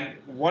 And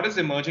what is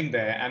emerging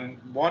there? And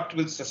what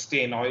will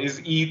sustain? Or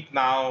is ETH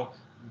now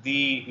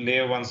the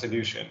layer 1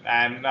 solution?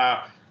 And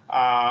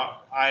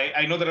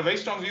I know there are very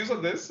strong views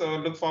on this, so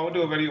look forward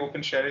to a very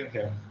open sharing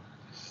here.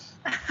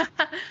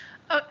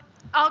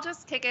 I'll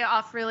just kick it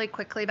off really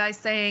quickly by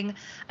saying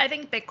I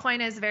think Bitcoin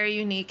is very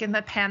unique in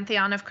the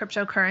pantheon of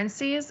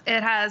cryptocurrencies.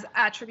 It has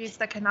attributes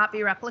that cannot be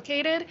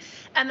replicated.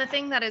 And the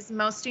thing that is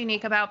most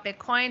unique about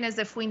Bitcoin is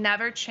if we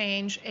never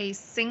change a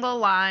single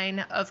line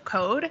of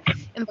code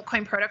in the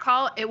Bitcoin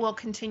protocol, it will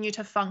continue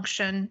to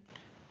function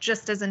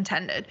just as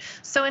intended.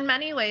 So in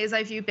many ways,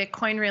 I view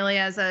Bitcoin really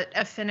as a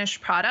finished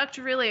product.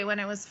 Really, when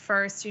it was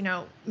first,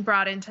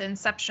 brought into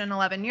inception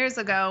 11 years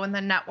ago, when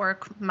the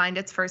network mined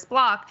its first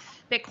block,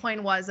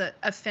 Bitcoin was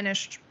a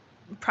finished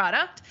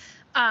product.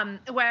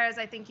 Whereas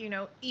I think,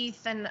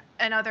 ETH and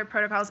other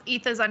protocols,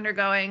 ETH is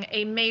undergoing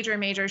a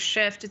major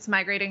shift. It's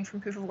migrating from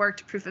proof of work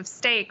to proof of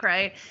stake,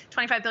 right?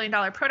 $25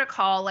 billion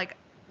protocol, like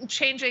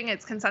changing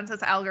its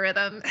consensus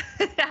algorithm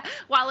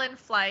while in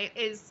flight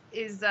is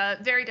a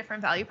very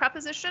different value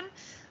proposition.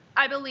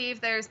 I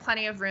believe there's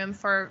plenty of room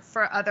for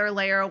other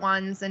layer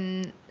ones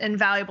and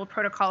valuable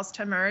protocols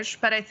to emerge.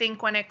 But I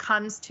think when it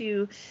comes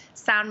to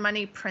sound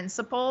money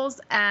principles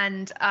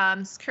and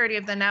security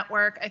of the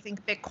network, I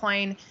think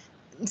Bitcoin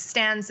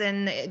stands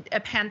in a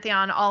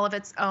pantheon all of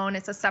its own.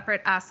 It's a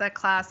separate asset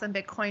class, and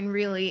Bitcoin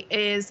really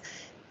is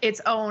its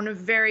own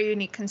very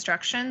unique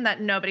construction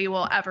that nobody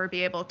will ever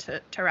be able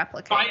to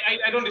replicate.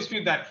 I don't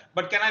dispute that,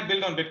 but can I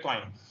build on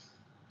Bitcoin?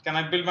 Can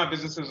I build my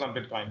businesses on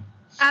Bitcoin?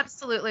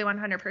 Absolutely,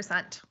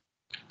 100%.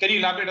 Can you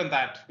elaborate on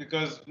that?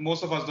 Because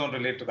most of us don't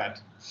relate to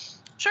that.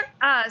 Sure.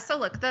 So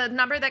look, the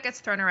number that gets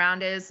thrown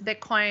around is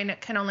Bitcoin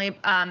can only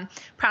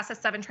process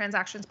 7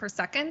 transactions per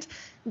second.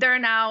 There are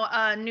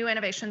now new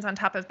innovations on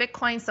top of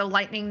Bitcoin. So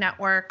Lightning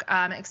Network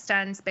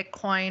extends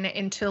Bitcoin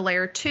into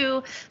layer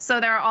 2. So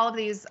there are all of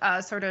these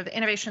sort of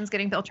innovations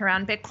getting built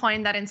around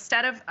Bitcoin that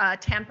instead of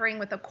tampering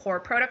with the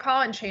core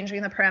protocol and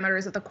changing the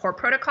parameters of the core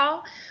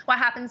protocol, what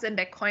happens in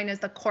Bitcoin is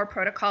the core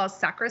protocol is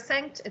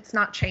sacrosanct. It's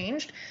not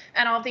changed.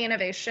 And all of the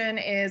innovation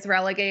is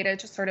relegated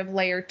to sort of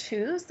layer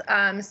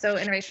 2s. So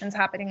innovations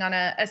happening on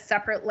a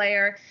separate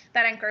layer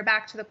that anchor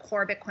back to the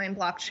core Bitcoin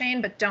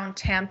blockchain, but don't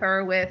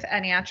tamper with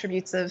any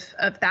attributes of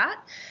that.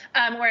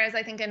 Whereas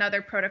I think in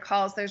other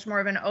protocols, there's more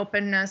of an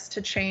openness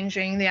to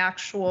changing the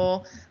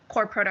actual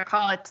core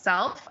protocol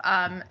itself.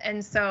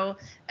 And so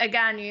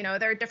again,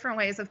 there are different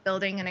ways of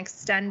building and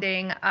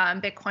extending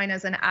Bitcoin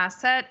as an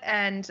asset.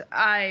 And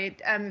I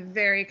am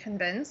very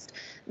convinced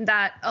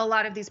that a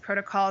lot of these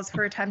protocols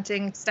for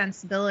attempting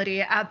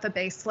extensibility at the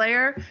base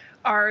layer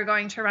are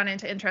going to run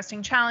into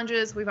interesting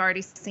challenges. We've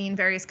already seen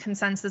various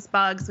consensus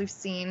bugs. We've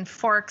seen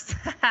forks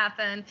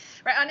happen,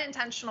 right?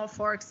 Unintentional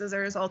forks as a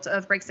result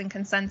of breaks in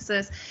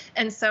consensus.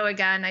 And so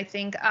again, I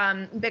think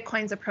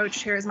Bitcoin's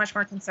approach here is much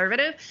more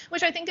conservative,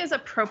 which I think is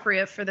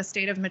appropriate for the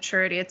state of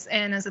maturity it's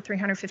in as a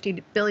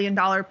 $350 billion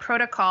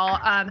protocol.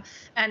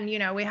 And,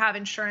 we have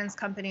insurance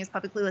companies,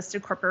 publicly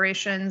listed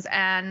corporations,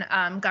 and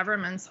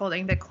governments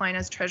holding Bitcoin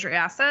as treasury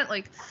asset.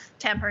 Like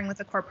tampering with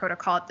the core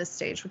protocol at this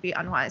stage would be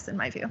unwise in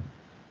my view.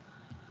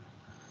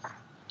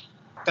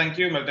 Thank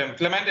you, Meltem.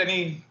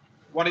 Clement,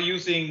 what are you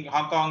seeing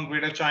Hong Kong,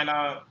 Greater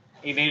China,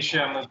 in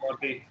Asia more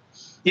broadly?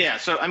 Yeah,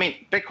 so I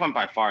mean, Bitcoin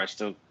by far is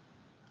still,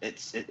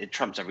 it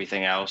trumps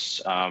everything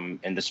else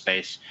in the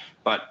space.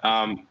 But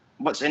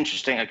what's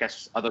interesting, I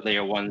guess, other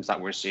layer ones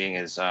that we're seeing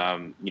is,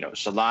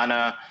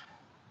 Solana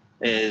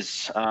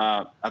is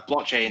a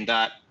blockchain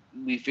that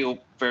we feel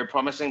very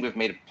promising. We've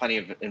made plenty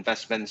of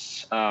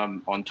investments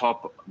on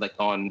top, like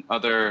on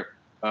other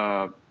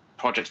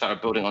projects that are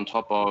building on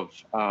top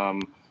of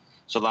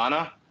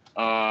Solana.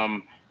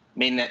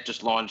 Mainnet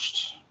just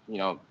launched,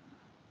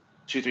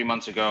 2-3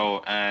 months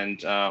ago,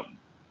 and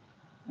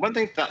one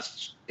thing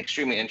that's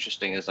extremely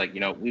interesting is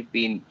we've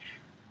been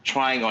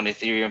trying on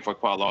Ethereum for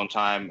quite a long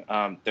time.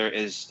 There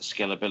is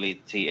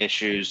scalability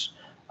issues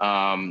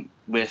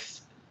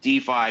with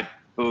DeFi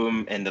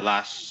boom in the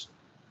last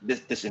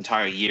this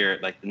entire year.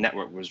 Like the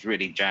network was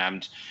really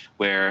jammed,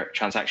 where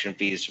transaction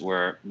fees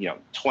were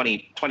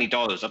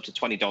 $20 up to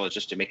 $20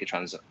 just to make a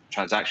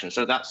transaction.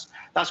 So that's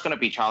going to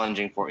be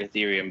challenging for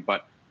Ethereum.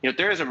 But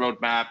there is a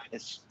roadmap.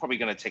 It's probably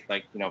going to take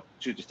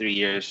 2 to 3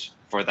 years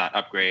for that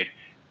upgrade,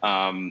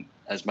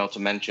 as Meltem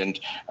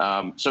mentioned.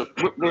 So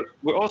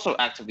we're also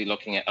actively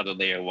looking at other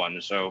layer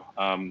ones. So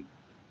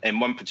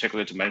and one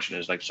particular to mention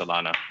is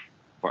Solana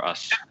for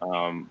us.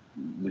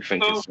 We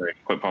think it's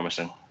quite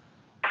promising.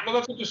 No,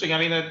 that's interesting. I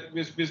mean,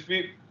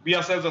 we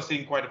ourselves are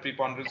seeing quite a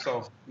preponderance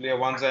of layer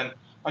ones. And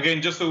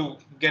again, just to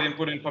get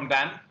input in from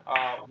Dan,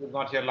 who's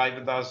not here live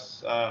with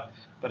us,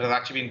 but has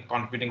actually been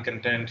contributing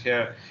content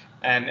here,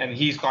 and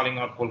he's calling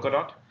out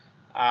Polkadot.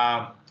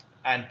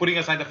 And putting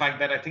aside the fact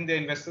that I think they're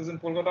investors in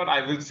Polkadot,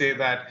 I will say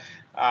that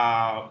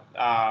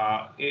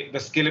the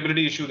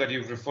scalability issue that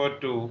you've referred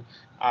to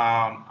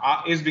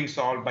is being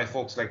solved by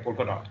folks like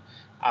Polkadot.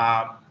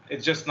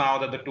 It's just now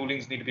that the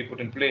toolings need to be put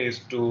in place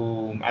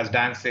to, as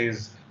Dan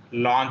says,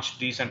 launch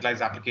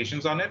decentralized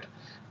applications on it.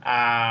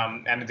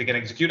 And if they can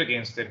execute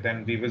against it,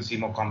 then we will see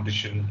more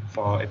competition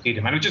for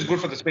Ethereum, and which is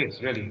good for the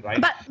space, really,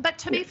 right? But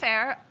to be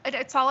fair,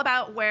 it's all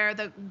about where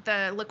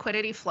the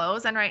liquidity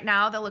flows. And right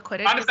now, the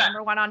liquidity is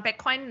number 1 on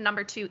Bitcoin,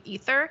 number 2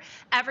 Ether.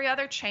 Every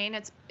other chain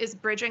is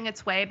bridging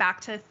its way back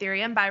to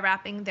Ethereum by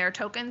wrapping their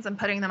tokens and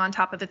putting them on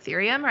top of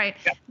Ethereum, right?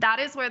 Yeah. That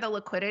is where the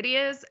liquidity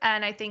is,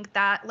 and I think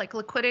that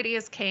liquidity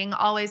is king,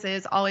 always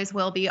is, always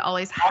will be,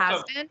 always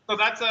has been. So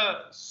that's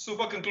a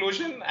super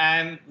conclusion,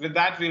 and with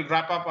that, we'll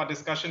wrap up our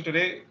discussion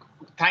today.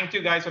 Thank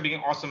you guys for being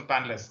awesome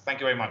panelists. Thank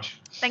you very much.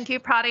 Thank you,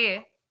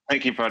 Prady.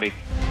 Thank you, Prady.